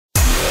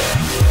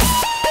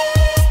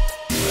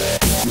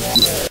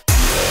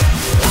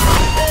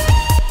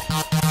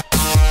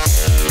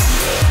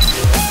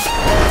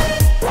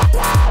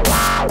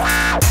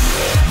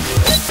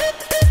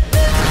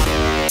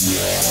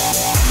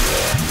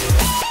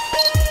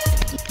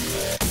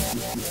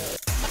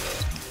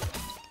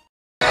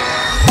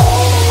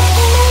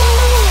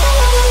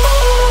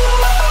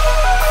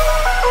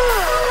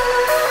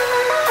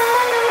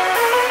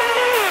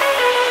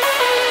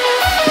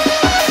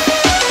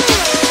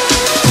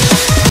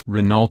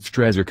Renault's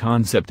Trezor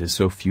Concept is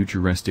so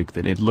futuristic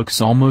that it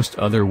looks almost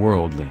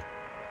otherworldly.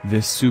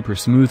 This super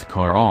smooth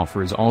car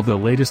offers all the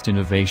latest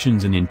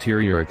innovations in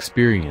interior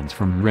experience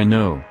from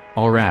Renault,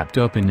 all wrapped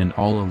up in an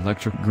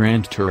all-electric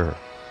Grand Tourer.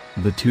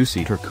 The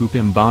two-seater coupe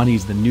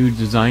embodies the new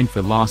design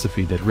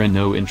philosophy that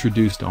Renault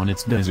introduced on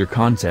its DeZir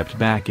concept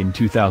back in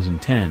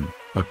 2010,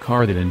 a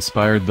car that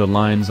inspired the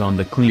lines on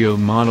the Clio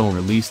model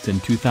released in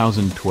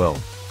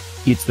 2012.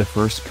 It's the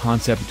first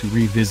concept to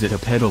revisit a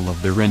petal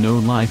of the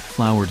Renault Life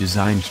Flower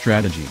design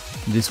strategy,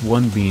 this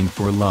one being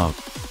for love.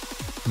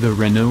 The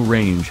Renault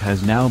range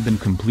has now been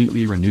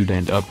completely renewed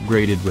and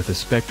upgraded with a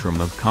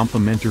spectrum of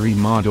complementary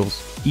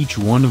models, each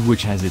one of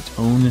which has its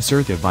own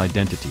assertive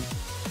identity.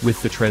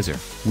 With the Trezor,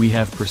 we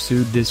have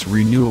pursued this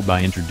renewal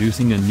by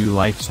introducing a new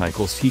life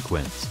cycle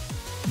sequence.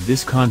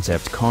 This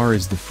concept car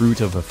is the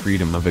fruit of a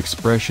freedom of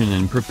expression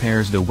and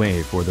prepares the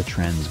way for the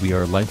trends we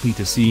are likely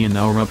to see in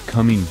our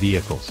upcoming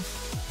vehicles.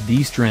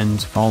 These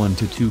trends fall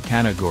into two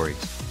categories: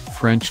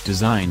 French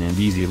design and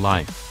easy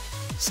life,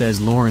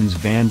 says Laurens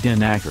van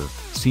den Akker,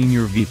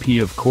 Senior VP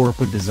of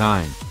Corporate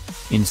Design.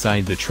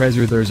 Inside the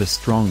Trezor there's a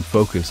strong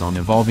focus on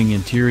evolving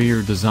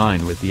interior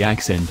design with the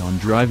accent on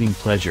driving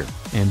pleasure,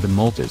 and the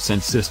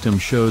multi-sense system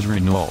shows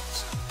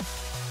Renault's